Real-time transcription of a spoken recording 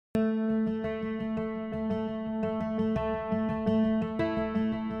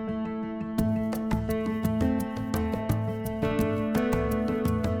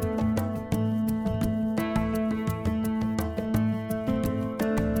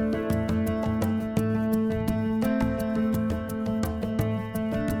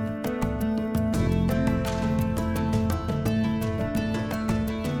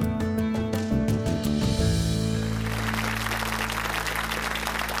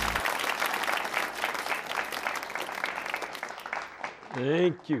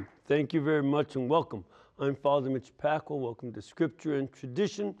Thank you. Thank you very much and welcome. I'm Father Mitch. Welcome to Scripture and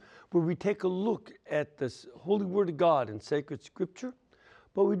Tradition, where we take a look at this Holy Word of God in sacred Scripture,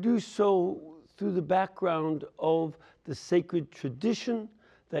 but we do so through the background of the sacred tradition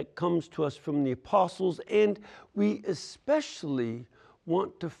that comes to us from the apostles, and we especially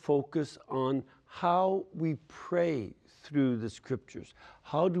want to focus on how we pray through the Scriptures.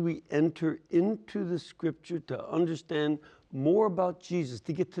 How do we enter into the Scripture to understand more about Jesus,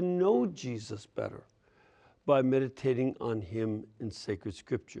 to get to know Jesus better by meditating on him in sacred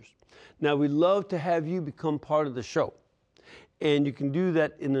Scriptures. Now, we love to have you become part of the show, and you can do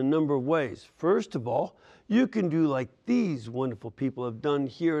that in a number of ways. First of all, you can do like these wonderful people have done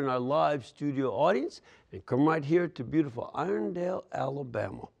here in our live studio audience and come right here to beautiful Irondale,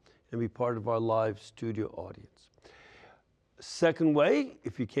 Alabama, and be part of our live studio audience. Second way,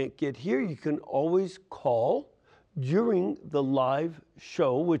 if you can't get here, you can always call during the live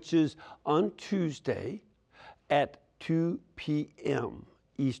show, which is on Tuesday at 2 p.m.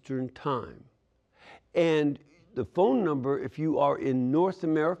 Eastern Time. And the phone number, if you are in North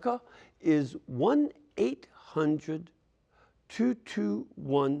America, is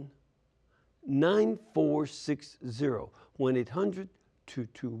 1-800-221-9460.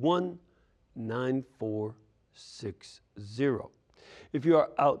 1-800-221-9460. If you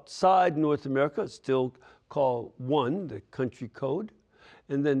are outside North America, still call 1, the country code,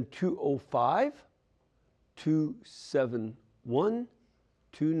 and then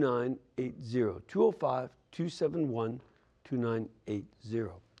 205-271-2980.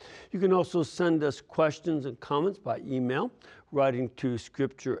 205-271-2980. You can also send us questions and comments by email, writing to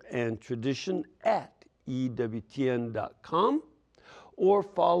scriptureandtradition@ewtn.com, or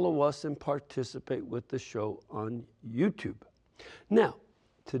follow us and participate with the show on YouTube. Now,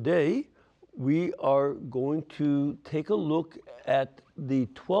 today we are going to take a look at the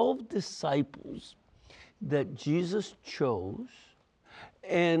 12 disciples that Jesus chose,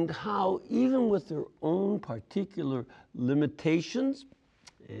 and how even with their own particular limitations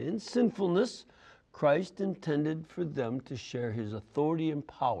and sinfulness, Christ intended for them to share his authority and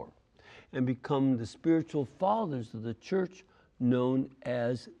power and become the spiritual fathers of the church, known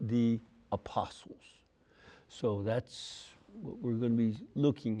as the apostles. So that's what we're going to be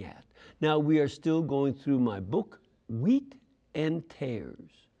looking at. Now, we are still going through my book, Wheat and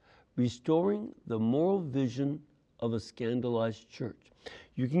Tares, Restoring the Moral Vision of a Scandalized Church.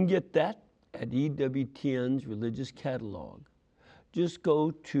 You can get that at EWTN's Religious Catalog. Just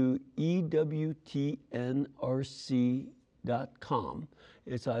go to EWTNRC.com.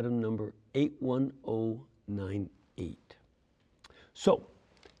 It's item number 81098. So,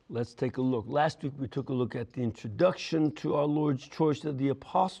 let's take a look. Last week we took a look at the introduction to our Lord's choice of the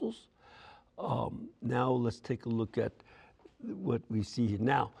apostles. Now let's take a look at what we see here.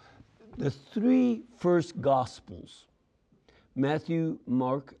 Now, the three first Gospels, Matthew,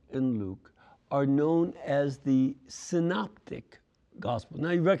 Mark, and Luke, are known as the synoptic Gospels. Now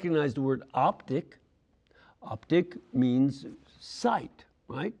you recognize the word optic. Optic means sight,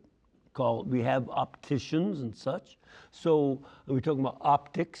 right? We have opticians and such. So we're talking about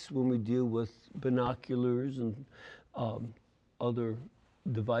optics when we deal with binoculars and other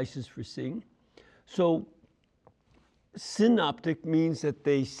devices for seeing. So synoptic means that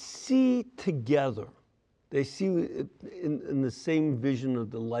they see together. They see in the same vision of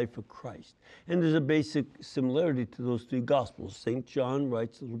the life of Christ. And there's a basic similarity to those three Gospels. St. John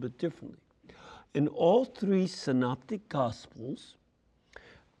writes a little bit differently. And all three synoptic Gospels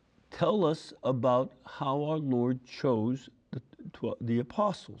tell us about how our Lord chose the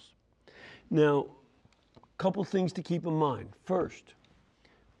apostles. Now, a couple things to keep in mind. First,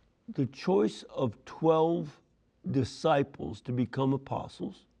 the choice of 12 disciples to become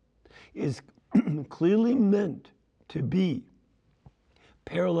apostles is clearly meant to be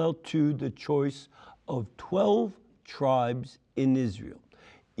parallel to the choice of 12 tribes in Israel.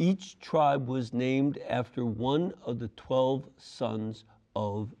 Each tribe was named after one of the 12 sons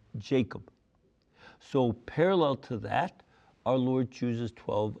of Jacob. So parallel to that, our Lord chooses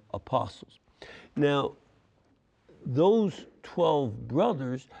 12 apostles. Now, those 12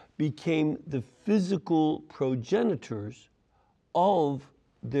 brothers became the physical progenitors of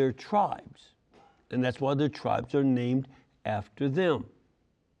their tribes. And that's why their tribes are named after them.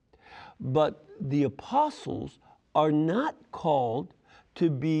 But the apostles are not called to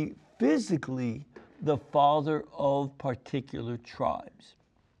be physically the father of particular tribes.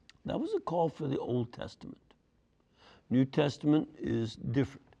 That was a call for the Old Testament. New Testament is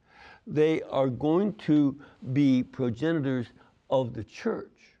different. They are going to be progenitors of the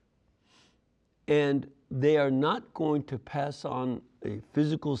church, and they are not going to pass on a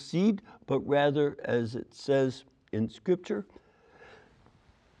physical seed, but rather, as it says in Scripture,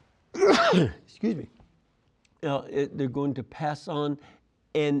 excuse me, they're going to pass on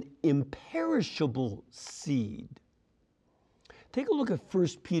an imperishable seed. Take a look at 1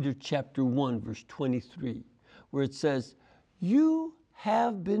 Peter chapter 1, verse 23, where it says, "You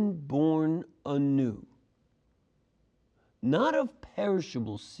have been born anew, not of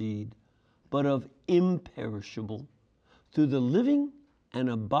perishable seed, but of imperishable, through the living and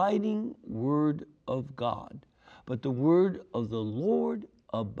abiding word of God. But the word of the Lord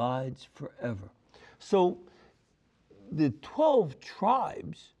abides forever." So the 12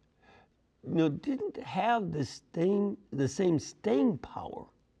 tribes, didn't have the same staying power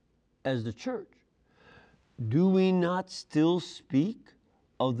as the church. Do we not still speak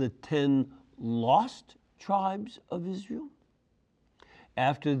of the 10 lost tribes of Israel?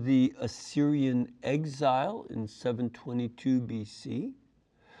 After the Assyrian exile in 722 BC,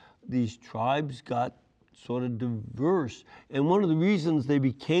 these tribes got sort of diverse. And one of the reasons they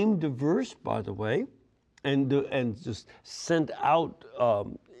became diverse, by the way, and just sent out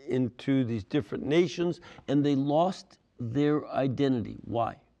into these different nations, and they lost their identity.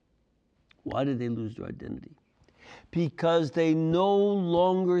 Why? Why did they lose their identity? Because they no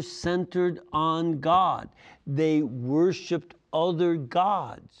longer centered on God. They worshiped other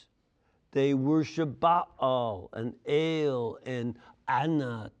gods. They worshiped Baal and El and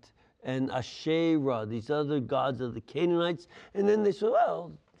Anat and Asherah, these other gods of the Canaanites. And then they said,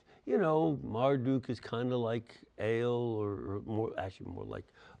 well, Marduk is kind of like El, or more like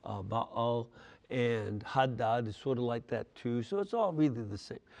Baal, and Hadad is sort of like that too. So it's all really the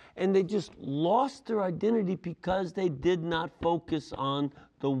same. And they just lost their identity because they did not focus on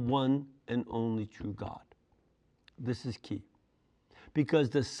the one and only true God. This is key. Because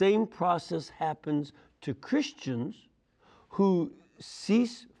the same process happens to Christians who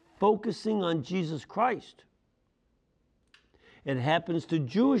cease focusing on Jesus Christ. It happens to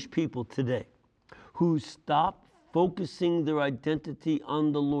Jewish people today who stop focusing their identity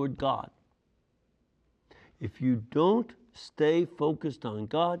on the Lord God. If you don't stay focused on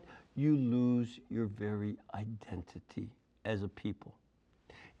God, you lose your very identity as a people.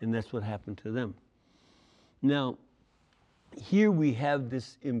 And that's what happened to them. Now, here we have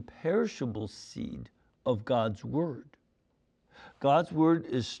this imperishable seed of God's Word. God's Word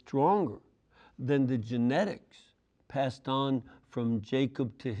is stronger than the genetics passed on from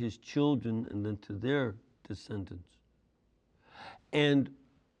Jacob to his children and then to their descendants. And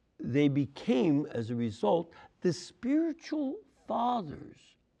they became, as a result, the spiritual fathers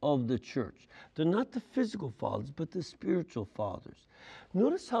of the church. They're not the physical fathers, but the spiritual fathers.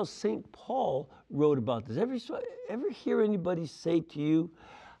 Notice how St. Paul wrote about this. Ever hear anybody say to you,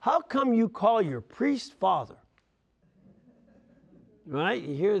 how come you call your priest father? Right?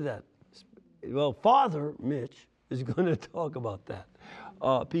 You hear that. Well, Father Mitch is going to talk about that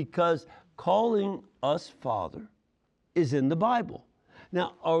because calling us Father is in the Bible.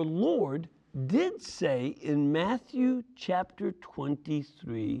 Now, our Lord did say in Matthew chapter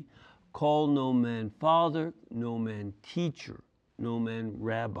 23, call no man father, no man teacher, no man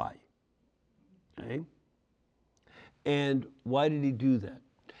rabbi. Okay? And why did he do that?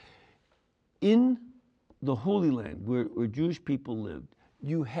 In the Holy Land, where Jewish people lived,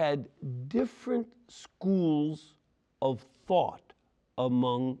 you had different schools of thought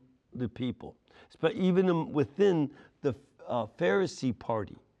among the people. But even within the Pharisee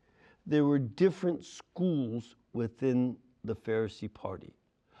party, there were different schools within the Pharisee party.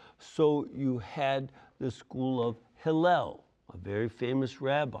 So you had the school of Hillel, a very famous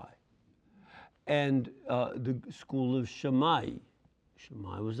rabbi, and the school of Shammai.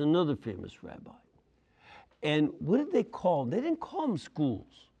 Shammai was another famous rabbi. And what did they call them? They didn't call them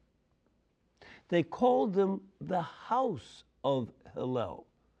schools. They called them the house of Hillel.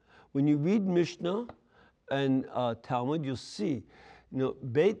 When you read Mishnah and Talmud, you'll see,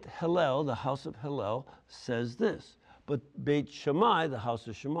 Beit Hillel, the house of Hillel, says this. But Beit Shammai, the house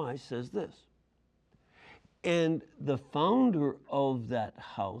of Shammai, says this. And the founder of that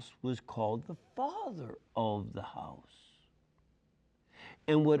house was called the father of the house.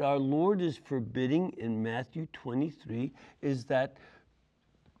 And what our Lord is forbidding in Matthew 23 is that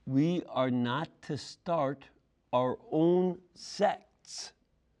we are not to start our own sects.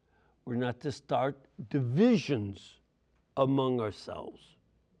 We're not to start divisions among ourselves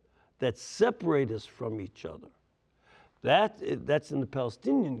that separate us from each other. That's in the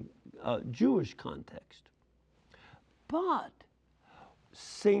Palestinian Jewish context. But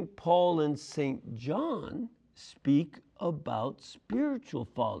St. Paul and St. John speak about spiritual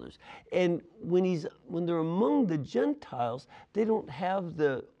fathers. And when they're among the Gentiles, they don't have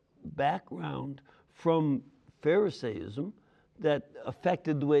the background from Pharisaism that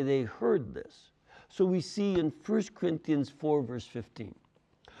affected the way they heard this. So we see in 1 Corinthians 4, verse 15,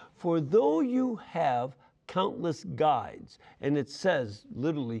 for though you have countless guides, and it says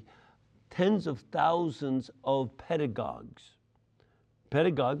literally tens of thousands of pedagogues.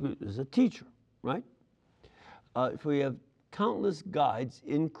 Pedagogue is a teacher, right? If we have countless guides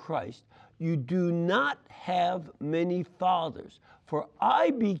in Christ, you do not have many fathers. For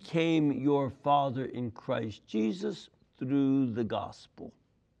I became your father in Christ Jesus through the gospel.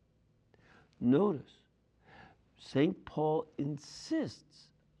 Notice, St. Paul insists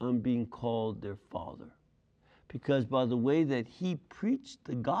on being called their father, because by the way that he preached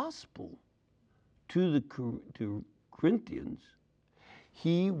the gospel to Corinthians,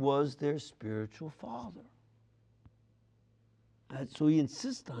 he was their spiritual father. So he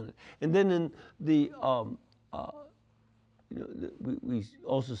insists on it. And then in the, we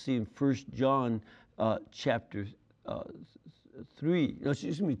also see in 1 John chapter 2,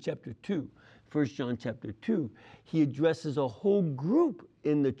 1 John chapter 2, he addresses a whole group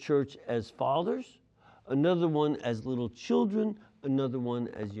in the church as fathers, another one as little children, another one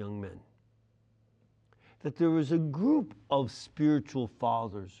as young men. That there was a group of spiritual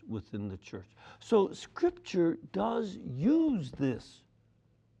fathers within the church. So Scripture does use this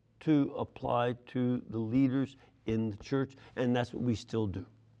to apply to the leaders in the church, and that's what we still do.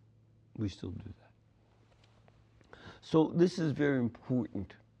 We still do that. So this is very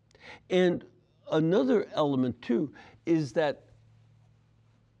important. And another element too is that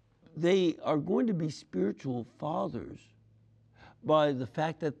they are going to be spiritual fathers by the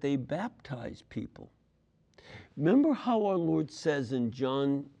fact that they baptize people. Remember how our Lord says in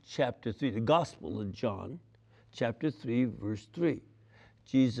John chapter 3, the Gospel of John, chapter 3, verse 3.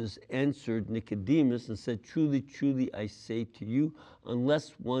 Jesus answered Nicodemus and said, truly, truly, I say to you,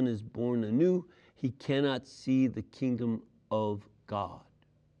 unless one is born anew, he cannot see the kingdom of God.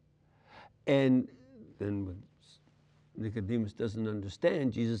 And then when Nicodemus doesn't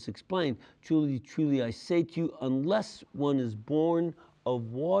understand, Jesus explained, truly, truly, I say to you, unless one is born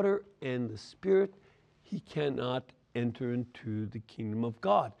of water and the Spirit, he cannot enter into the kingdom of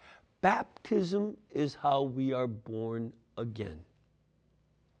God. Baptism is how we are born again.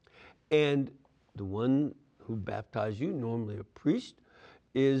 And the one who baptized you, normally a priest,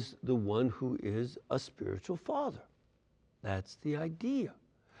 is the one who is a spiritual father. That's the idea,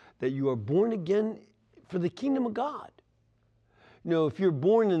 that you are born again for the kingdom of God. You know, if you're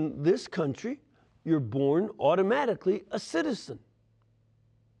born in this country, you're born automatically a citizen.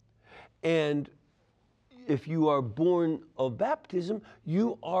 And if you are born of baptism,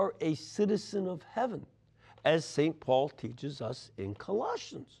 you are a citizen of heaven, as St. Paul teaches us in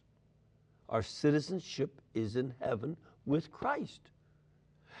Colossians. Our citizenship is in heaven with Christ.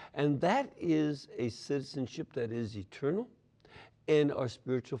 And that is a citizenship that is eternal, and our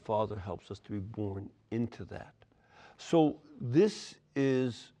spiritual father helps us to be born into that. So this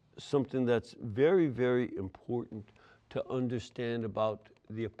is something that's very, very important to understand about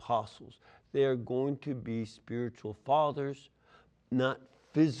the apostles. They are going to be spiritual fathers, not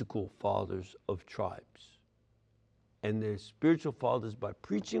physical fathers of tribes. And they're spiritual fathers by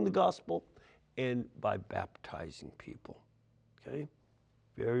preaching the gospel and by baptizing people. Okay?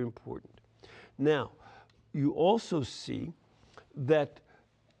 Very important. Now, you also see that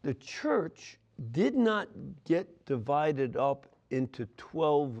the church did not get divided up into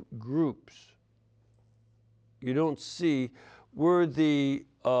 12 groups. You don't see, we're the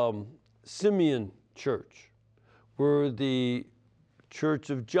Simeon church, we're the church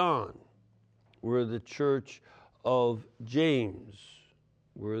of John, we're the church of James,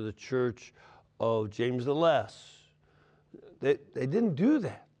 we're the church of James the Less. They didn't do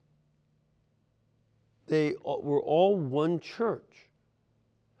that. They were all one church,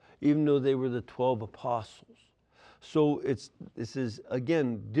 even though they were the 12 apostles. So this is,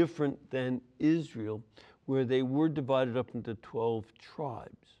 again, different than Israel, where they were divided up into 12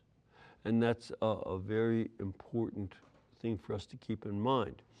 tribes. And that's a very important thing for us to keep in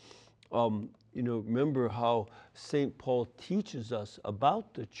mind. Remember how St. Paul teaches us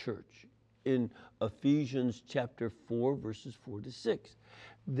about the church in Ephesians chapter 4, verses 4 to 6.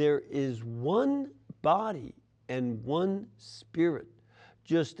 There is one body and one Spirit,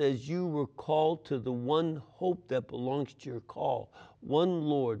 just as you were called to the one hope that belongs to your call, one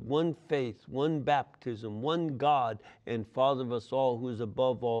Lord, one faith, one baptism, one God and Father of us all, who is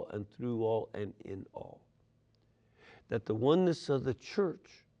above all and through all and in all. That the oneness of the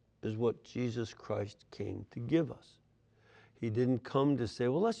church is what Jesus Christ came to give us. He didn't come to say,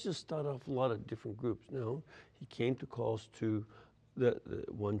 well, let's just start off a lot of different groups. No, he came to call us to the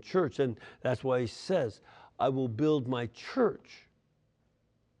one church. And that's why he says, I will build my church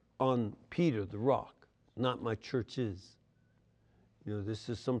on Peter, the rock, not my churches. You know, this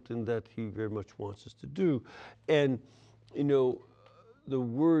is something that he very much wants us to do. And, you know, the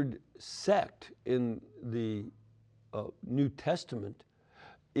word sect in the New Testament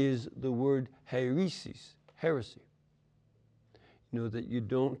is the word heresis, heresy. You know, that you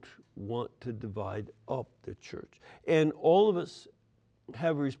don't want to divide up the church. And all of us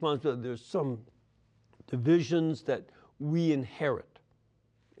have a responsibility. There's some divisions that we inherit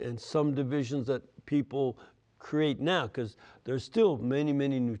and some divisions that people create now, because there's still many,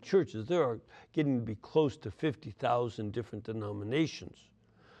 many new churches. There are getting to be close to 50,000 different denominations,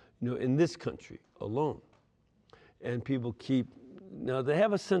 you know, in this country alone. And people now they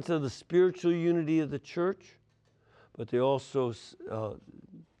have a sense of the spiritual unity of the church, but they also,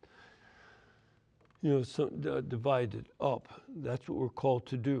 divided up. That's what we're called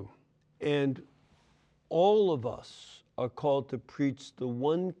to do. And all of us are called to preach the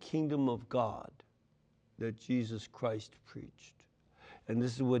one kingdom of God that Jesus Christ preached. And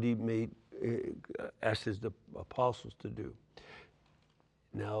this is what he asked his apostles to do.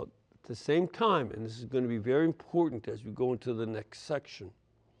 Now, at the same time, and this is going to be very important as we go into the next section,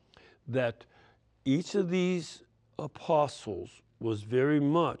 that each of these apostles was very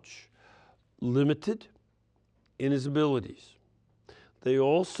much limited in his abilities. They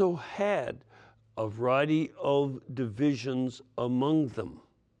also had a variety of divisions among them.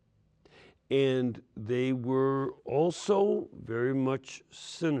 And they were also very much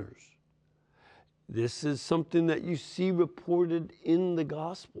sinners. This is something that you see reported in the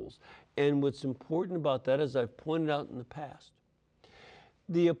Gospels. And what's important about that, as I've pointed out in the past,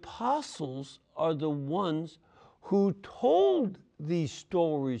 the apostles are the ones who told these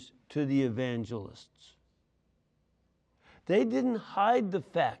stories to the evangelists. They didn't hide the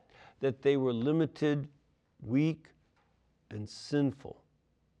fact that they were limited, weak, and sinful.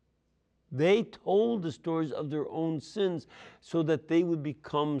 They told the stories of their own sins so that they would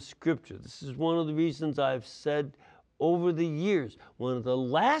become scripture. This is one of the reasons I've said over the years, one of the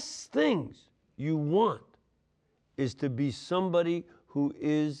last things you want is to be somebody who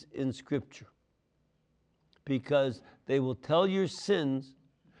is in scripture. Because they will tell your sins,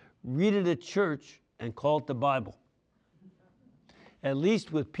 read it at church, and call it the Bible. At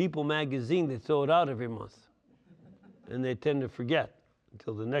least with People magazine, they throw it out every month. And they tend to forget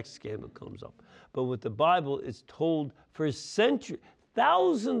until the next scandal comes up. But with the Bible, it's told for centuries,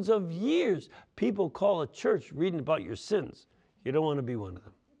 thousands of years. People call a church reading about your sins. You don't want to be one of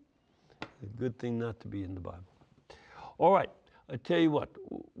them. A good thing not to be in the Bible. All right, I tell you what,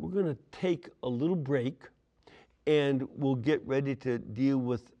 we're going to take a little break and we'll get ready to deal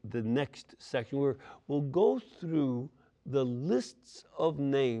with the next section where we'll go through the lists of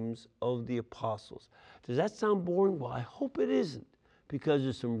names of the apostles. Does that sound boring? Well, I hope it isn't, because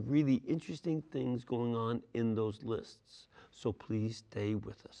there's some really interesting things going on in those lists. So please stay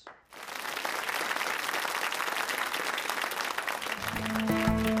with us.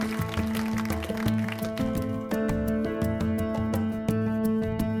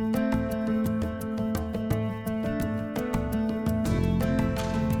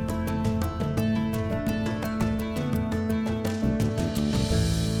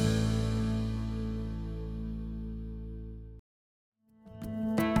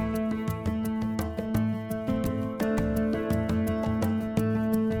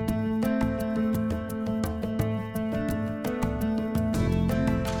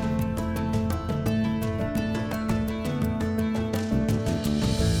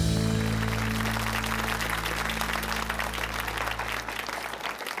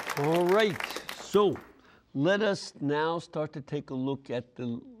 All right, so let us now start to take a look at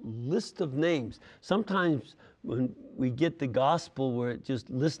the list of names. Sometimes when we get the gospel where it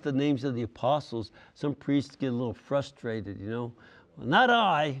just lists the names of the apostles, some priests get a little frustrated, you know. Well, not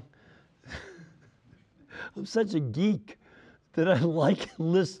I. I'm such a geek that I like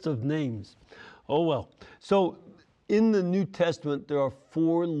lists of names. Oh well. So in the New Testament, there are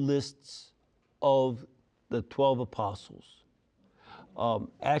 4 lists of the 12 apostles.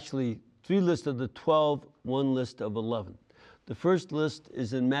 Actually, 3 lists of the 12, 1 list of 11. The first list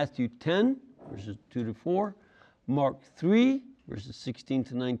is in Matthew 10, verses 2 to 4, Mark 3, verses 16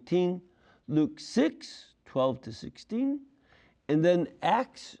 to 19, Luke 6, 12 to 16, and then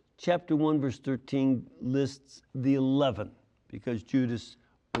Acts chapter 1, verse 13 lists the 11, because Judas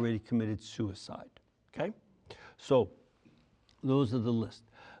already committed suicide, okay? So those are the lists.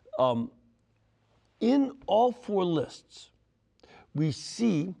 In all four lists, we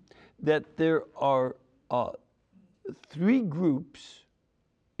see that there are three groups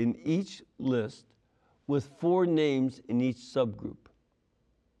in each list with four names in each subgroup.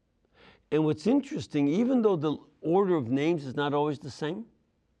 And what's interesting, even though the order of names is not always the same,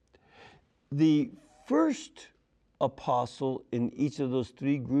 the first apostle in each of those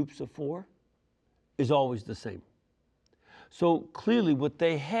three groups of four is always the same. So clearly what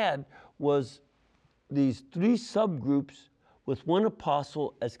they had was these three subgroups with one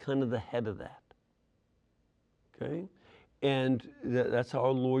apostle as kind of the head of that. Okay? And that's how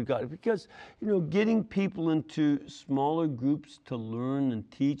our Lord got it. Because, getting people into smaller groups to learn and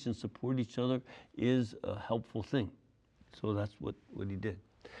teach and support each other is a helpful thing. So that's what he did.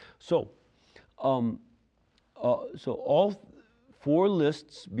 So, so all four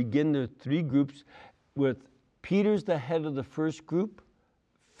lists begin their three groups with Peter's the head of the first group,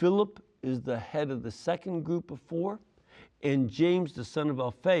 Philip is the head of the second group of four, and James, the son of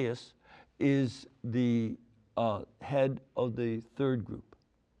Alphaeus, is the head of the third group.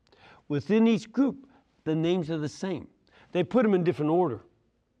 Within each group, the names are the same. They put them in different order,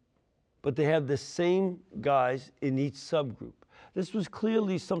 but they have the same guys in each subgroup. This was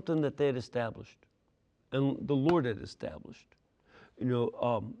clearly something that they had established, and the Lord had established,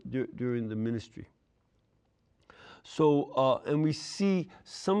 during the ministry. So, and we see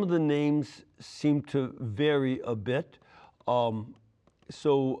some of the names seem to vary a bit.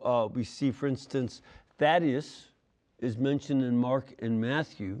 So we see, for instance, Thaddeus is mentioned in Mark and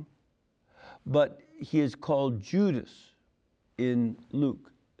Matthew, but he is called Judas in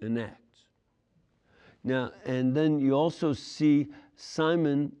Luke and Acts. Now, and then you also see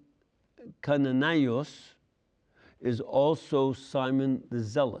Simon Cananios is also Simon the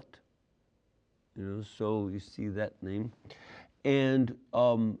Zealot. So you see that name. And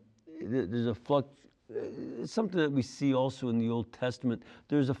there's it's something that we see also in the Old Testament.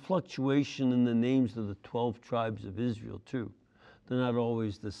 There's a fluctuation in the names of the 12 tribes of Israel too. They're not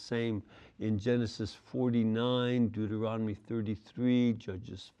always the same. In Genesis 49, Deuteronomy 33,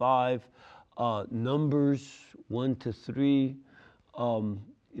 Judges 5, Numbers 1 to 3,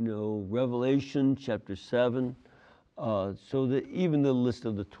 Revelation chapter 7. So that even the list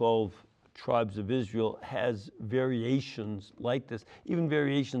of the 12 tribes of Israel has variations like this, even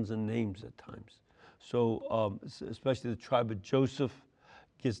variations in names at times. So especially the tribe of Joseph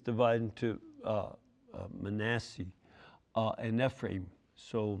gets divided into Manasseh and Ephraim.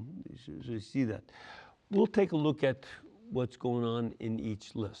 So you see that. We'll take a look at what's going on in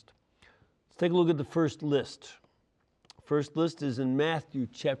each list. Let's take a look at the first list. First list is in Matthew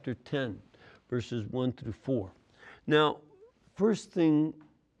chapter 10, verses 1 through 4. Now, first thing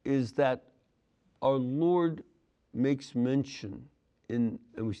is that our Lord makes mention and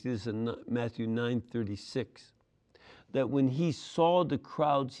we see this in Matthew 9:36, that when he saw the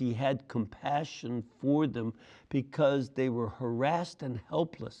crowds, he had compassion for them because they were harassed and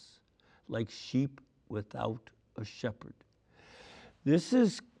helpless, like sheep without a shepherd. This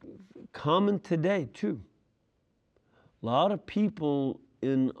is common today too. A lot of people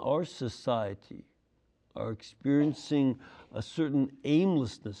in our society are experiencing a certain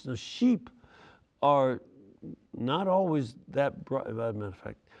aimlessness. Now, sheep are not always that bright. As a matter of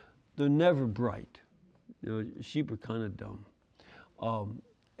fact, they're never bright. Sheep are kind of dumb.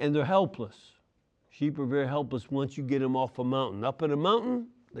 And they're helpless. Sheep are very helpless once you get them off a mountain. Up in a mountain,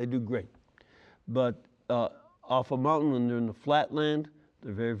 they do great. But off a mountain, when they're in the flat land,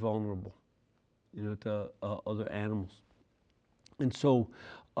 they're very vulnerable, to other animals. And so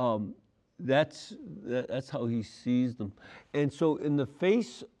that's how he sees them. And so in the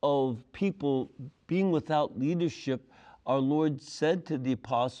face of people being without leadership, our Lord said to the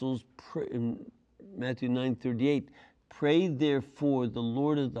apostles in Matthew 9:38, "Pray therefore the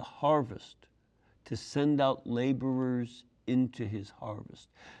Lord of the harvest to send out laborers into his harvest."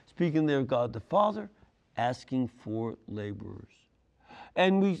 Speaking there of God the Father, asking for laborers.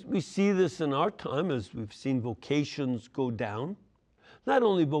 And we see this in our time as we've seen vocations go down. Not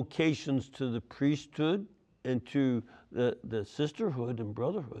only vocations to the priesthood and to the sisterhood and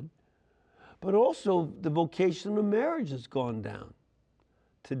brotherhood, but also the vocation of marriage has gone down.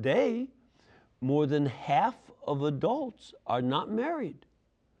 Today, more than half of adults are not married.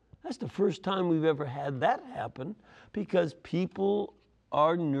 That's the first time we've ever had that happen because people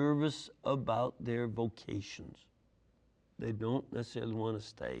are nervous about their vocations. They don't necessarily want to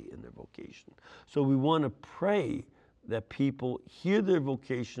stay in their vocation. So we want to pray that people hear their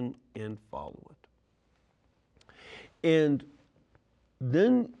vocation and follow it. And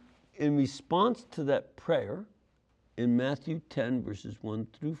then in response to that prayer, in Matthew 10, verses 1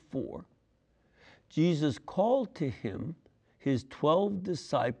 through 4, Jesus called to him his 12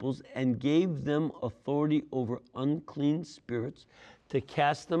 disciples and gave them authority over unclean spirits to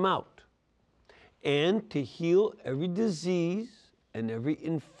cast them out and to heal every disease and every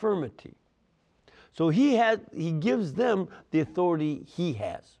infirmity. So he gives them the authority he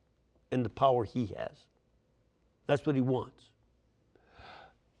has and the power he has. That's what he wants.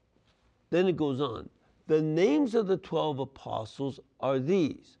 Then it goes on. The names of the 12 apostles are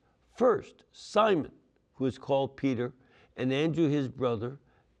these. First, Simon, who is called Peter, and Andrew his brother,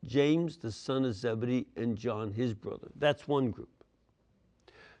 James the son of Zebedee, and John his brother. That's one group.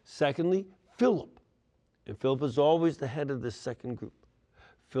 Secondly, Philip. And Philip is always the head of this second group.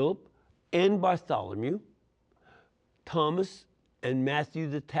 Philip and Bartholomew, Thomas, and Matthew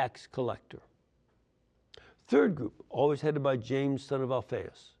the tax collector. Third group, always headed by James, son of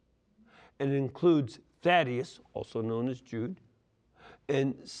Alphaeus. And it includes Thaddeus, also known as Jude,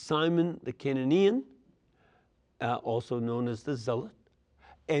 and Simon the Canaanian, also known as the Zealot,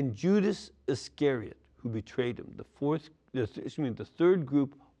 and Judas Iscariot, who betrayed him. The third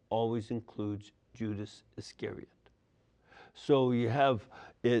group always includes Judas Iscariot. So you have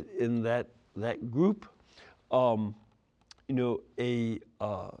it in that group, a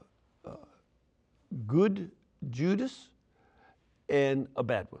good Judas and a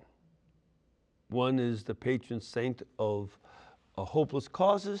bad one. One is the patron saint of hopeless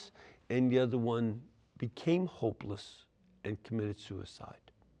causes, and the other one became hopeless and committed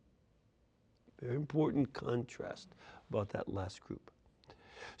suicide. Very important contrast about that last group.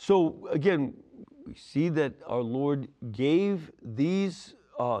 So again, we see that our Lord gave these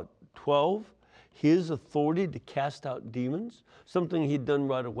 12 his authority to cast out demons, something he'd done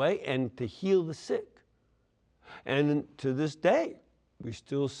right away, and to heal the sick. And to this day, we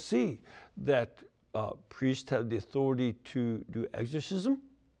still see that priests have the authority to do exorcism,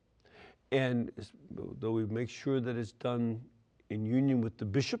 and though we make sure that it's done in union with the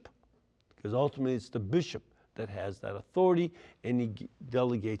bishop, because ultimately it's the bishop that has that authority, and he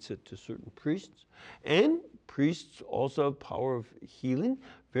delegates it to certain priests. And priests also have power of healing.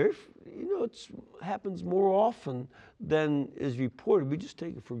 It happens more often than is reported. We just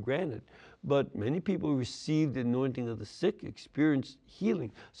take it for granted. But many people who receive the anointing of the sick experience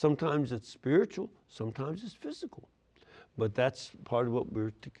healing. Sometimes it's spiritual, sometimes it's physical. But that's part of what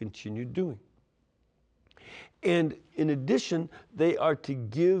we're to continue doing. And in addition, they are to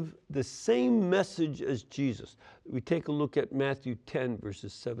give the same message as Jesus. We take a look at Matthew 10,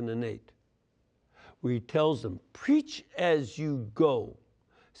 verses 7 and 8, where he tells them, "Preach as you go,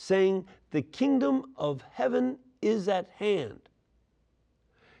 saying, the kingdom of heaven is at hand.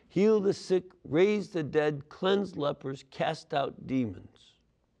 Heal the sick, raise the dead, cleanse lepers, cast out demons."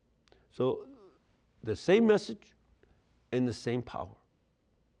 So the same message and the same power.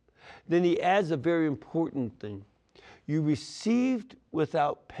 Then he adds a very important thing. You received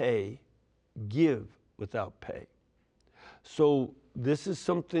without pay, give without pay. So this is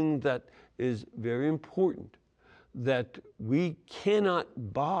something that is very important, that we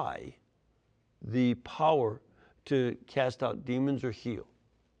cannot buy the power to cast out demons or heal.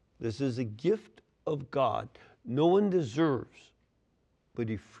 This is a gift of God. No one deserves, but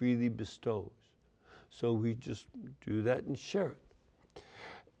he freely bestows. So we just do that and share it.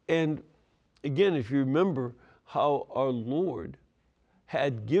 And again, if you remember how our Lord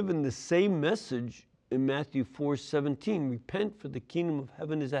had given the same message in Matthew 4:17, repent for the kingdom of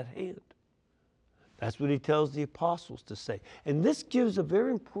heaven is at hand. That's what he tells the apostles to say. And this gives a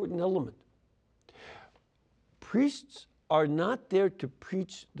very important element. Priests are not there to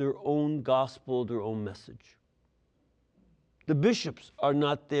preach their own gospel, their own message. The bishops are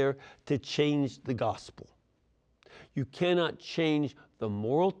not there to change the gospel. You cannot change the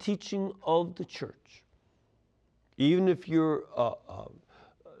moral teaching of the church. Even if you're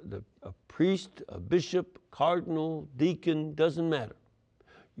a priest, a bishop, cardinal, deacon, doesn't matter.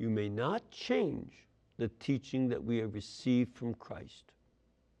 You may not change the teaching that we have received from Christ.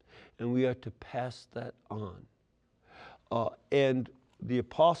 And we are to pass that on. And the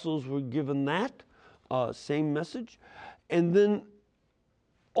apostles were given that same message. And then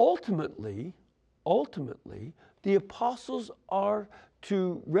ultimately, the apostles are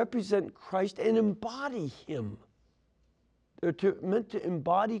to represent Christ and embody him. They're meant to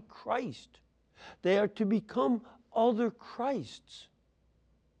embody Christ. They are to become other Christs.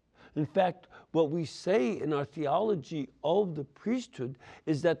 In fact, what we say in our theology of the priesthood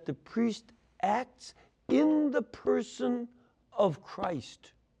is that the priest acts in the person of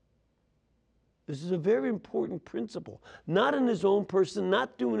Christ. This is a very important principle. Not in his own person,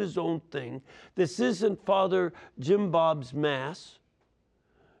 not doing his own thing. This isn't Father Jim Bob's Mass.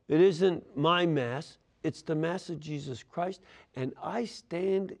 It isn't my Mass. It's the Mass of Jesus Christ. And I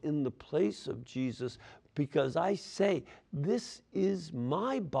stand in the place of Jesus because I say, this is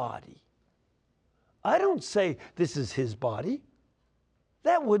my body. I don't say this is his body.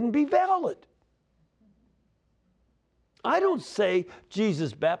 That wouldn't be valid. I don't say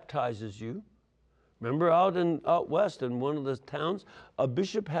Jesus baptizes you. Remember out west in one of the towns, a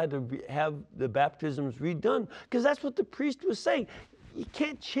bishop had to have the baptisms redone because that's what the priest was saying. You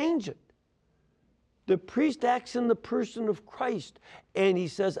can't change it. The priest acts in the person of Christ, and he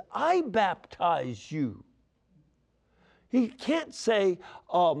says, I baptize you. He can't say,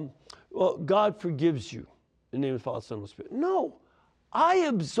 well, God forgives you in the name of the Father, Son, and Holy Spirit. No, I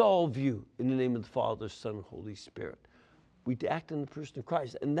absolve you in the name of the Father, Son, and Holy Spirit. We act in the person of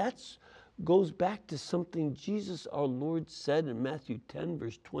Christ. And that goes back to something Jesus, our Lord, said in Matthew 10,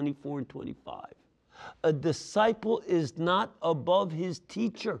 verse 24 and 25. A disciple is not above his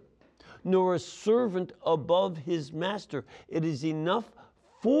teacher, nor a servant above his master. It is enough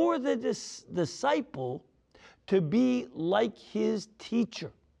for the disciple to be like his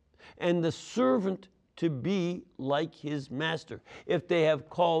teacher, and the servant to be like his master. If they have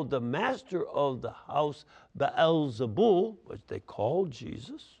called the master of the house Beelzebul, which they called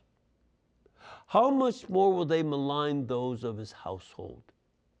Jesus, how much more will they malign those of his household?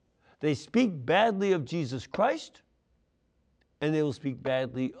 They speak badly of Jesus Christ, and they will speak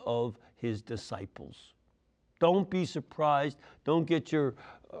badly of his disciples. Don't be surprised. Don't get your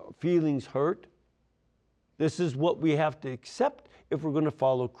feelings hurt. This is what we have to accept if we're going to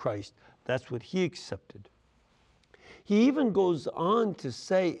follow Christ. That's what he accepted. He even goes on to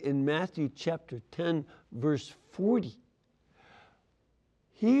say in Matthew chapter 10, verse 40,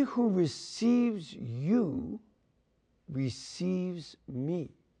 he who receives you receives me,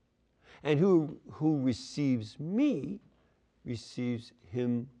 and who receives me receives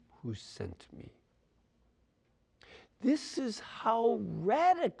him who sent me. This is how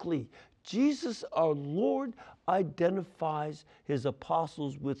radically Jesus, our Lord, identifies his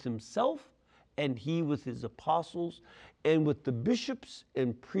apostles with himself, and he with his apostles, and with the bishops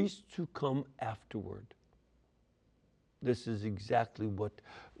and priests who come afterward. This is exactly what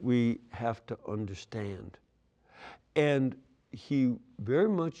we have to understand. And he very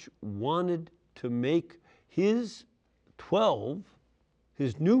much wanted to make his 12,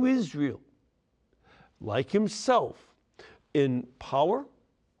 his new Israel, like himself, in power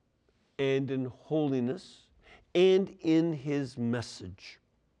and in holiness and in his message.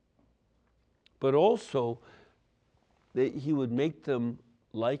 But also that he would make them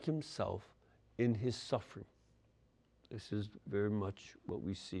like himself in his suffering. This is very much what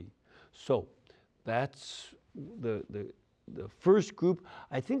we see. So that's the first group.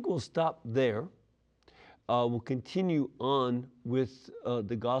 I think we'll stop there. We'll continue on with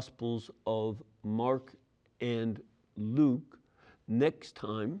the Gospels of Mark and Luke next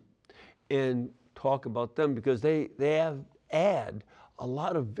time and talk about them because they add a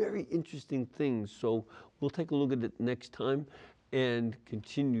lot of very interesting things. So we'll take a look at it next time and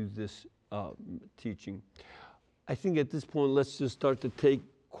continue this teaching. I think at this point, let's just start to take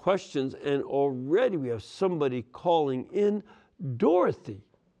questions. And already we have somebody calling in. Dorothy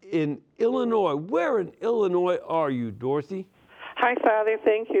in Illinois. Where in Illinois are you, Dorothy? Hi, Father.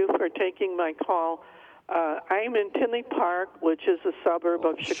 Thank you for taking my call. I'm in Tinley Park, which is a suburb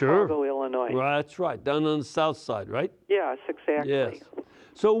of Chicago, Illinois. Right, that's right. Down on the south side, right? Yes, exactly. Yes.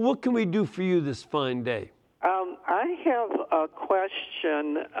 So what can we do for you this fine day? I have a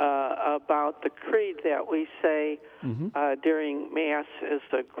question about the creed that we say during Mass as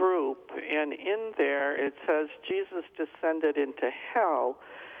a group. And in there it says Jesus descended into hell.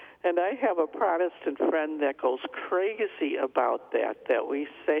 And I have a Protestant friend that goes crazy about that we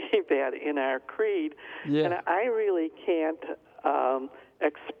say that in our creed. Yeah. And I really can't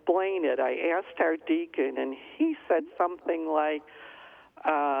explain it. I asked our deacon, and he said something like,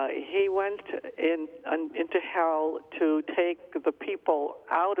 he went into hell to take the people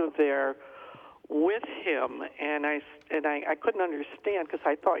out of there with him, and I couldn't understand because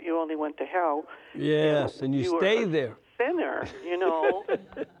I thought you only went to hell. Yes, and you stay there. Sinner,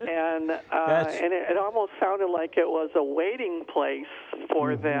 and it almost sounded like it was a waiting place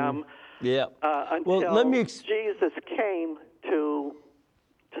for them. Yeah. Until Jesus came to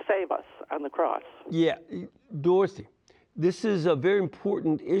save us on the cross. Yeah, Dorothy. This is a very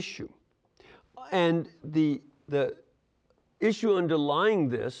important issue. And the issue underlying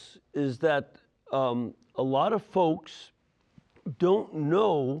this is that a lot of folks don't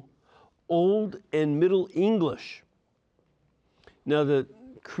know Old and Middle English. Now the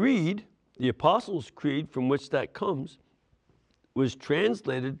creed, the Apostles' Creed, from which that comes, was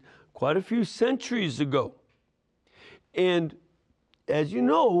translated quite a few centuries ago. And as you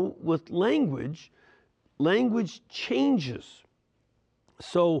know, with language changes.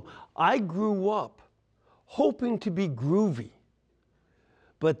 So I grew up hoping to be groovy,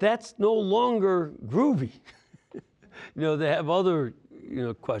 but that's no longer groovy. They have other,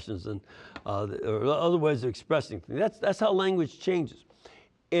 questions and or other ways of expressing things. That's how language changes.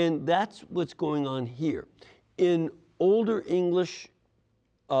 And that's what's going on here. In older English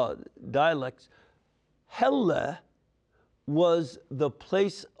dialects, helle was the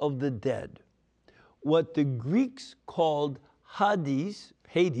place of the dead. What the Greeks called Hades,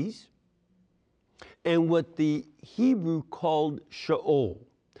 and what the Hebrew called Sheol.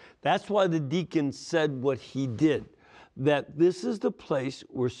 That's why the deacon said what he did, that this is the place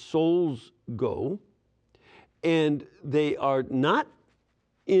where souls go, and they are not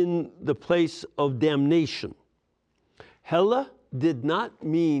in the place of damnation. Helle did not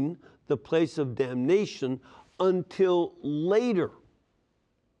mean the place of damnation until later.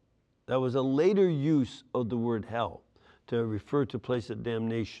 That was a later use of the word hell to refer to place of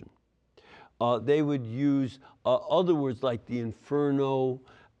damnation. They would use other words like the inferno,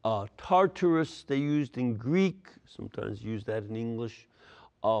 Tartarus they used in Greek, sometimes use that in English,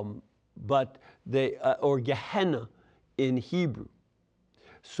 but they or Gehenna in Hebrew.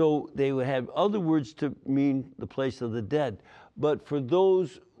 So they would have other words to mean the place of the dead. But for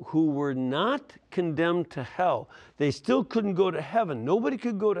those who were not condemned to hell, they still couldn't go to heaven. Nobody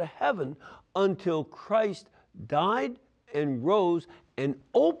could go to heaven until Christ died and rose and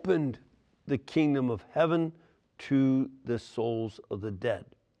opened the kingdom of heaven to the souls of the dead.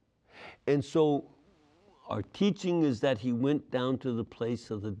 And so our teaching is that he went down to the place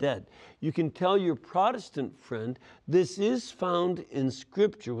of the dead. You can tell your Protestant friend this is found in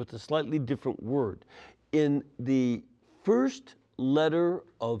Scripture with a slightly different word. In the first letter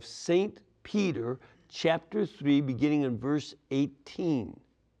of St. Peter, chapter 3, beginning in verse 18,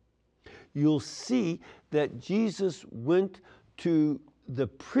 you'll see that Jesus went to the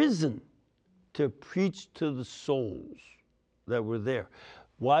prison to preach to the souls that were there.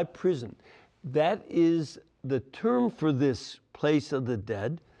 Why prison? That is the term for this place of the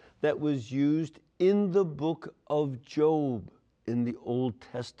dead that was used in the book of Job in the Old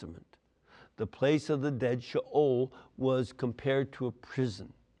Testament. The place of the dead, Sheol, was compared to a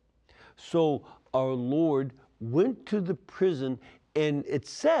prison. So our Lord went to the prison, and it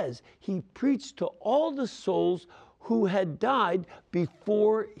says he preached to all the souls who had died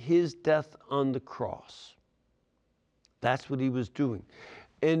before his death on the cross. That's what he was doing.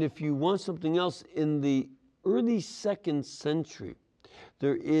 And if you want something else, in the early 2nd century,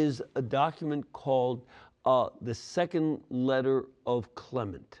 there is a document called the Second Letter of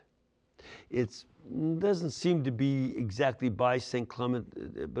Clement. It doesn't seem to be exactly by St.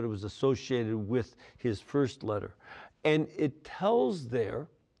 Clement, but it was associated with his first letter. And it tells there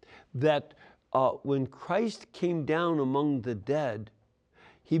that when Christ came down among the dead,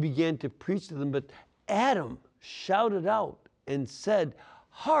 he began to preach to them, but Adam shouted out and said,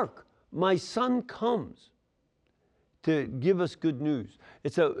 "Hark, my son comes," to give us good news.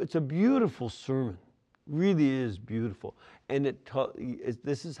 It's a beautiful sermon, really is beautiful. And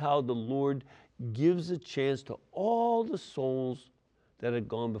this is how the Lord gives a chance to all the souls that had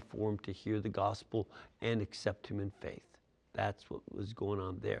gone before him to hear the gospel and accept him in faith. That's what was going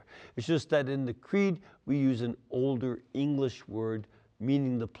on there. It's just that in the creed, we use an older English word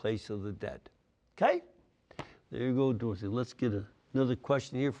meaning the place of the dead. Okay? There you go, Dorothy. Let's get another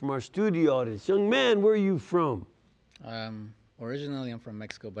question here from our studio audience. Young man, where are you from? Originally, I'm from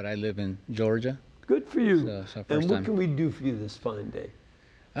Mexico, but I live in Georgia. Good for you. So and what can we do for you this fine day?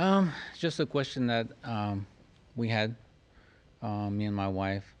 Just a question that we had, me and my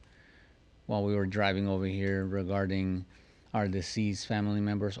wife, while we were driving over here regarding our deceased family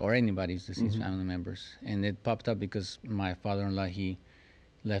members or anybody's deceased family members. And it popped up because my father-in-law, he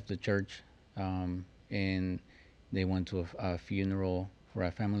left the church and they went to a funeral for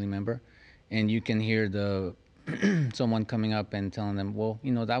a family member. And you can hear someone coming up and telling them, well,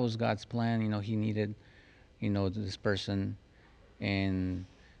 that was God's plan. He needed, this person. And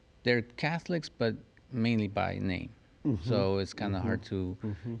they're Catholics, but mainly by name. So it's kind of hard to,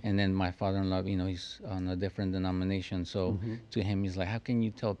 and then my father-in-law, he's on a different denomination. So to him, he's like, how can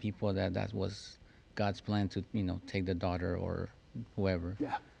you tell people that was God's plan to, take the daughter or whoever?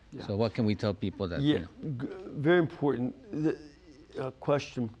 Yeah. So what can we tell people that, Very important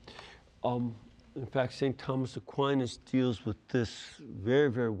question. In fact, St. Thomas Aquinas deals with this very,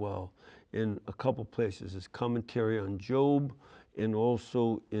 very well in a couple places, his commentary on Job, and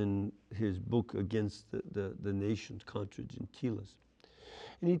also in his book against the nations, Contra Gentiles.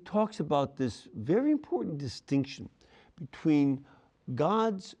 And he talks about this very important distinction between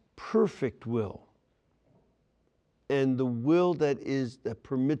God's perfect will and the will that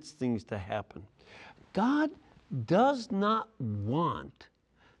permits things to happen. God does not want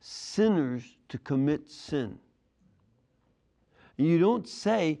sinners to commit sin. You don't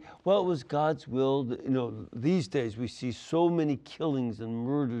say, well, it was God's will. These days we see so many killings and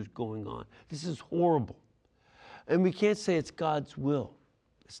murders going on. This is horrible. And we can't say it's God's will.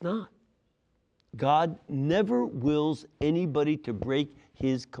 It's not. God never wills anybody to break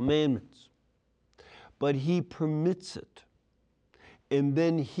his commandments, but he permits it. And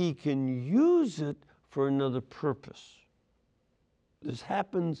then he can use it for another purpose. This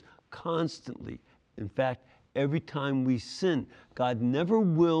happens constantly. In fact, every time we sin, God never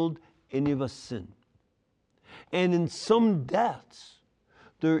willed any of us sin. And in some deaths,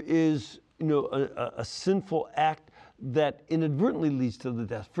 there is a sinful act that inadvertently leads to the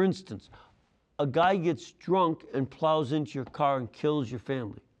death. For instance, a guy gets drunk and plows into your car and kills your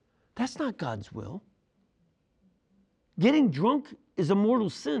family. That's not God's will. Getting drunk is a mortal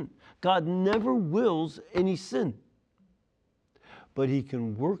sin. God never wills any sin. But he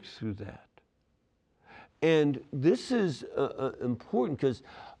can work through that. And this is important because,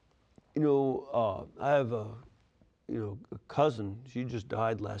 I have a cousin. She just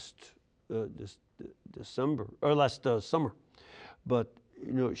died last summer. But,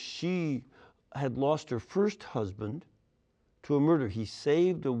 she had lost her first husband to a murder. He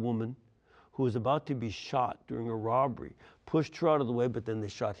saved a woman who was about to be shot during a robbery, pushed her out of the way, but then they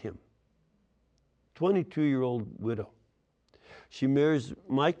shot him. 22-year-old widow. She marries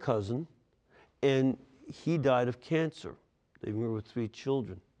my cousin, and he died of cancer, leaving her with 3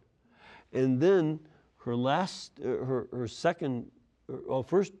 children. And then her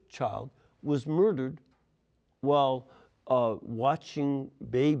first child was murdered while watching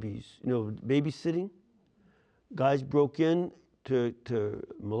babies, babysitting. Guys broke in to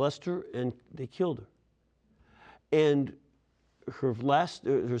molest her, and they killed her. And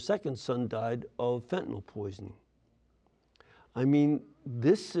her second son died of fentanyl poisoning. I mean,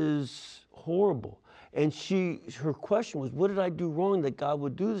 this is horrible. And her question was, what did I do wrong that God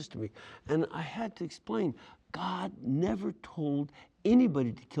would do this to me? And I had to explain, God never told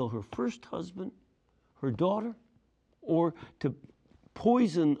anybody to kill her first husband, her daughter, or to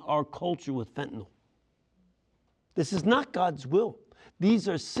poison our culture with fentanyl. This is not God's will. These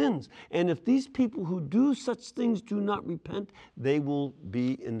are sins. And if these people who do such things do not repent, they will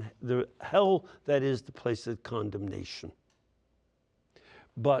be in the hell that is the place of condemnation.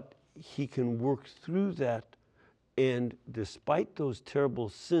 But he can work through that, and despite those terrible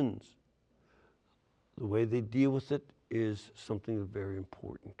sins, the way they deal with it is something very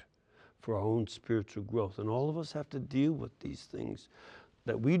important for our own spiritual growth. And all of us have to deal with these things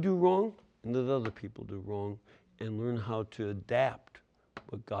that we do wrong and that other people do wrong, and learn how to adapt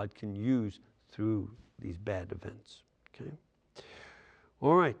what God can use through these bad events. Okay?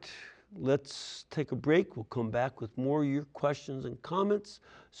 All right. Let's take a break. We'll come back with more of your questions and comments,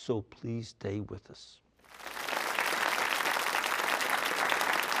 so please stay with us.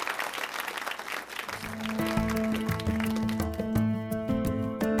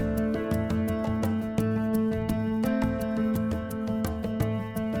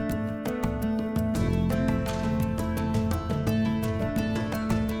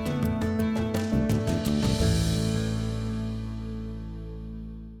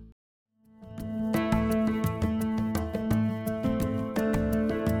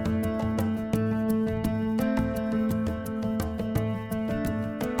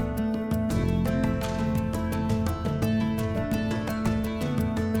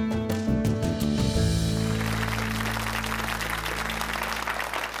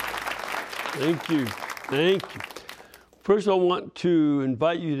 Thank you. Thank you. First, I want to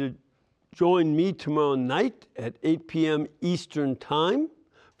invite you to join me tomorrow night at 8 p.m. Eastern Time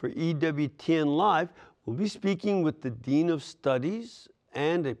for EWTN Live. We'll be speaking with the Dean of Studies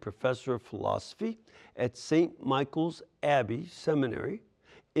and a professor of philosophy at St. Michael's Abbey Seminary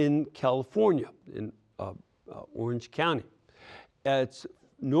in California, in Orange County. It's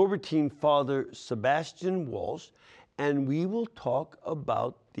Norbertine Father Sebastian Walsh, and we will talk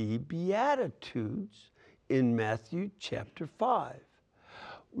about the Beatitudes in Matthew chapter 5.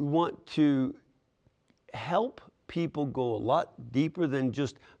 We want to help people go a lot deeper than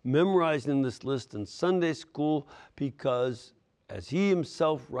just memorizing this list in Sunday school, because as he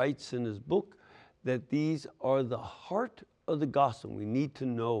himself writes in his book, that these are the heart of the gospel. We need to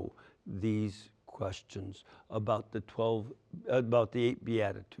know these questions about the 8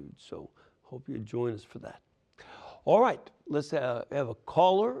 Beatitudes. So hope you join us for that. All right, let's have a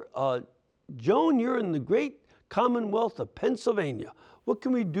caller. Joan, you're in the great Commonwealth of Pennsylvania. What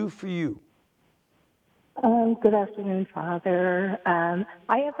can we do for you? Good afternoon, Father.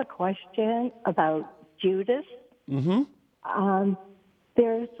 I have a question about Judas. Mm-hmm.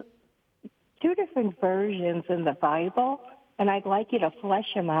 There's two different versions in the Bible, and I'd like you to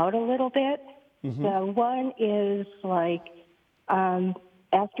flesh them out a little bit. Mm-hmm. The one is like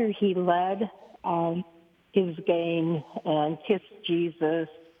after he led his gang and kissed Jesus,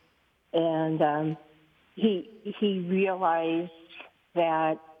 and he realized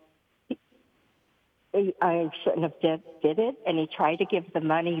that I shouldn't have did it, and he tried to give the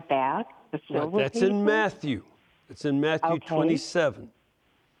money back. The silver Right, that's pieces. in Matthew. It's in Matthew 27.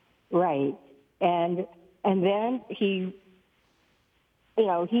 Right, and then he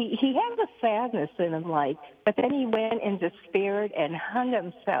had the sadness in him, but then he went into spirit and hung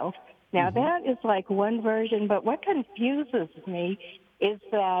himself. Now that is like one version, but what confuses me is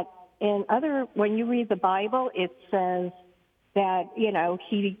that when you read the Bible, it says that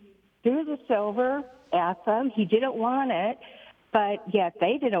he threw the silver at them. He didn't want it, but yet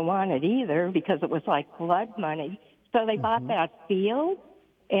they didn't want it either because it was like blood money. So they bought that field,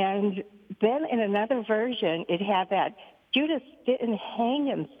 and then in another version, it had that Judas didn't hang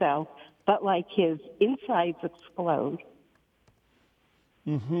himself, but like his insides explode.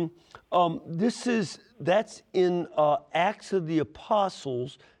 Mm-hmm. That's in Acts of the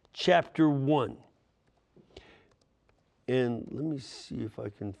Apostles, chapter 1. And let me see if I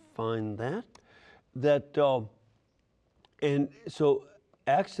can find that. And so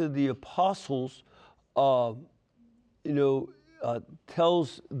Acts of the Apostles,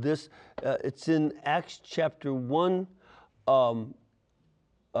 tells this. It's in Acts chapter 1,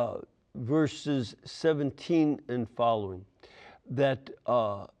 verses 17 and following. That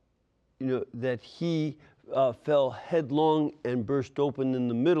he fell headlong and burst open in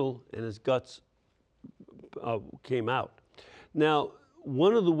the middle, and his guts came out. Now,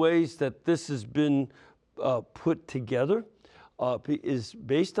 one of the ways that this has been put together is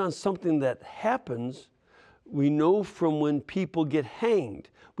based on something that happens. We know from when people get hanged.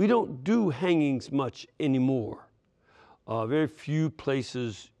 We don't do hangings much anymore. Very few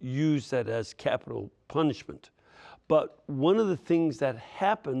places use that as capital punishment. But one of the things that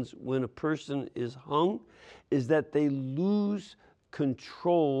happens when a person is hung is that they lose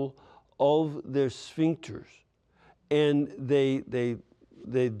control of their sphincters, and they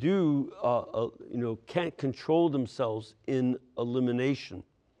can't control themselves in elimination.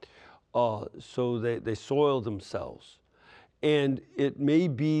 So they soil themselves, and it may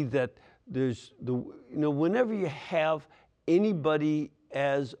be that whenever you have anybody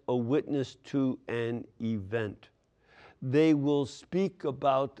as a witness to an event, they will speak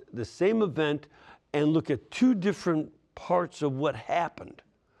about the same event and look at two different parts of what happened.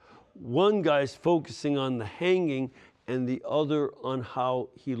 One guy's focusing on the hanging and the other on how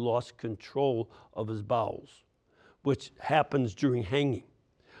he lost control of his bowels, which happens during hanging.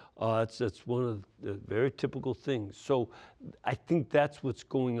 That's one of the very typical things. So I think that's what's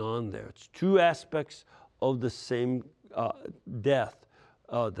going on there. It's two aspects of the same death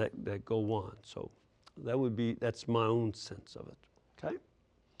that go on. So that's my own sense of it. Okay.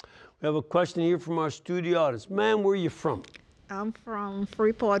 We have a question here from our studio audience. Ma'am, where are you from? I'm from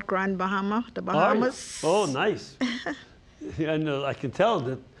Freeport, Grand Bahama, the Bahamas. Oh, nice. Yeah, I know. I can tell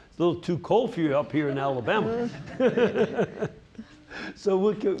that it's a little too cold for you up here in Alabama. So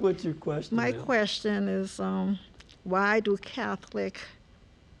what's your question? My question is, why do Catholics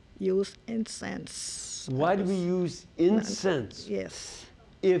use incense? Why do we use incense? Yes.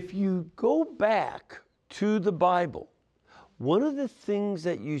 If you go back to the Bible, one of the things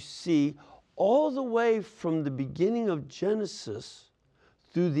that you see all the way from the beginning of Genesis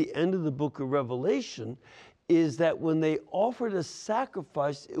through the end of the book of Revelation is that when they offered a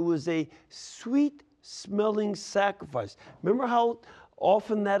sacrifice, it was a sweet-smelling sacrifice. Remember how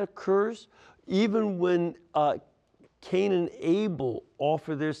often that occurs? Even when Cain and Abel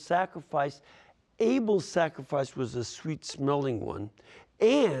offered their sacrifice, Abel's sacrifice was a sweet-smelling one.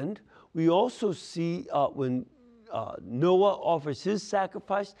 And we also see when Noah offers his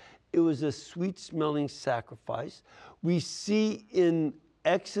sacrifice, it was a sweet-smelling sacrifice. We see in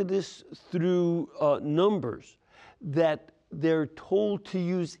Exodus through Numbers that they're told to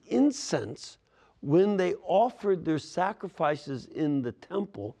use incense when they offered their sacrifices in the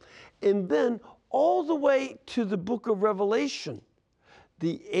temple. And then all the way to the book of Revelation,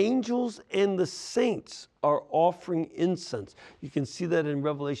 The angels and the saints are offering incense. You can see that in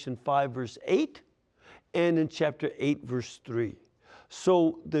Revelation 5, verse 8, and in chapter 8, verse 3.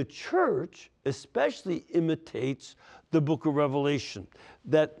 So the church especially imitates the book of Revelation,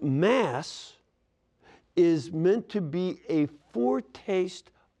 that Mass is meant to be a foretaste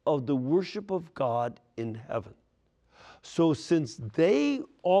of the worship of God in heaven. So since they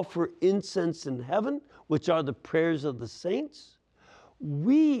offer incense in heaven, which are the prayers of the saints,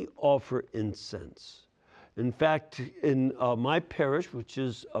 we offer incense. In fact, in my parish, which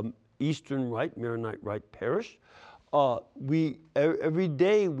is Eastern Rite, Maronite Rite parish, every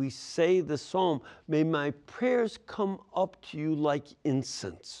day we say the psalm, may my prayers come up to you like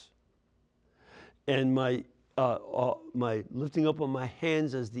incense. And my lifting up of my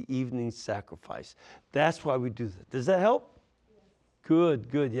hands as the evening sacrifice. That's why we do that. Does that help? Good,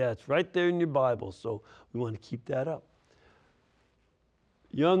 good. Yeah, it's right there in your Bible, so we want to keep that up.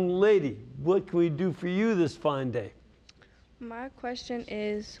 Young lady, what can we do for you this fine day? My question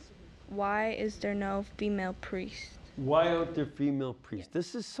is, why is there no female priest? Why aren't there female priests?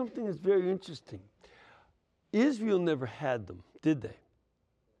 This is something that's very interesting. Israel never had them, did they?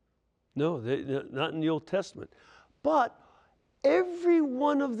 No, not in the Old Testament. But every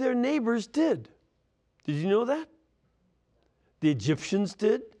one of their neighbors did. Did you know that? The Egyptians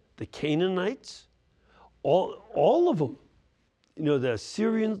did, the Canaanites, all of them. You know, the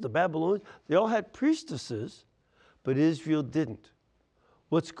Assyrians, the Babylonians, they all had priestesses, but Israel didn't.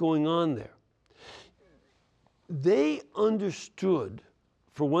 What's going on there? They understood,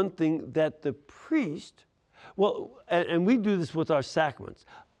 for one thing, that the priest, well, and we do this with our sacraments.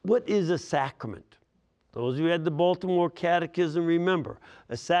 What is a sacrament? Those of you who had the Baltimore Catechism remember,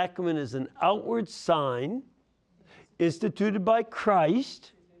 a sacrament is an outward sign instituted by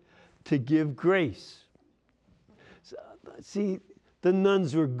Christ to give grace. See, the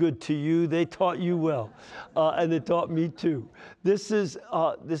nuns were good to you. They taught you well, and they taught me too. This is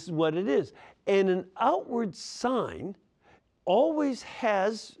what it is. And an outward sign always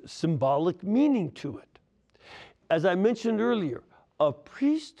has symbolic meaning to it. As I mentioned earlier, a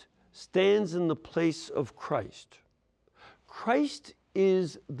priest stands in the place of Christ. Christ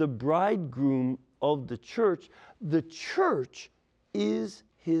is the bridegroom of the church. The church is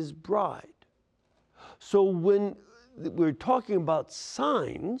his bride. So when we're talking about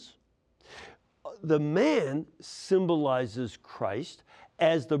signs, the man symbolizes Christ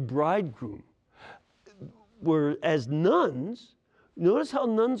as the bridegroom. Whereas nuns, notice how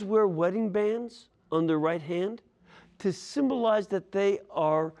nuns wear wedding bands on their right hand to symbolize that they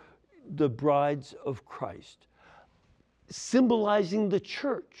are the brides of Christ, symbolizing the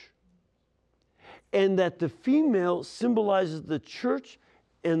church. And that the female symbolizes the church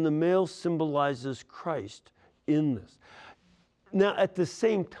and the male symbolizes Christ in this. Now, at the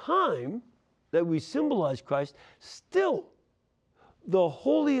same time that we symbolize Christ, still the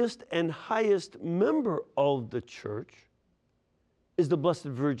holiest and highest member of the church is the Blessed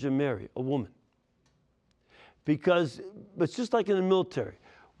Virgin Mary, a woman. Because it's just like in the military.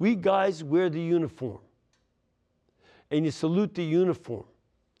 We guys wear the uniform, and you salute the uniform.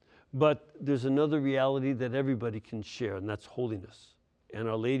 But there's another reality that everybody can share, and that's holiness. And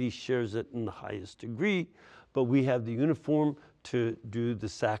Our Lady shares it in the highest degree, but we have the uniform to do the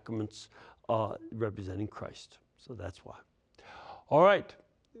sacraments representing Christ. So that's why. All right,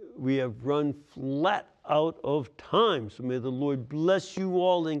 we have run flat out of time. So may the Lord bless you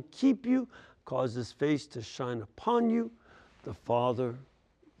all and keep you, cause his face to shine upon you, the Father,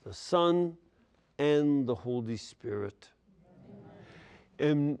 the Son, and the Holy Spirit.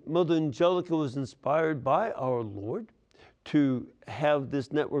 And Mother Angelica was inspired by our Lord to have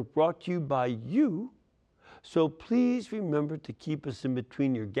this network brought to you by you. So please remember to keep us in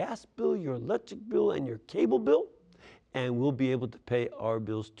between your gas bill, your electric bill, and your cable bill, and we'll be able to pay our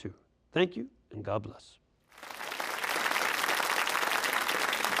bills too. Thank you, and God bless.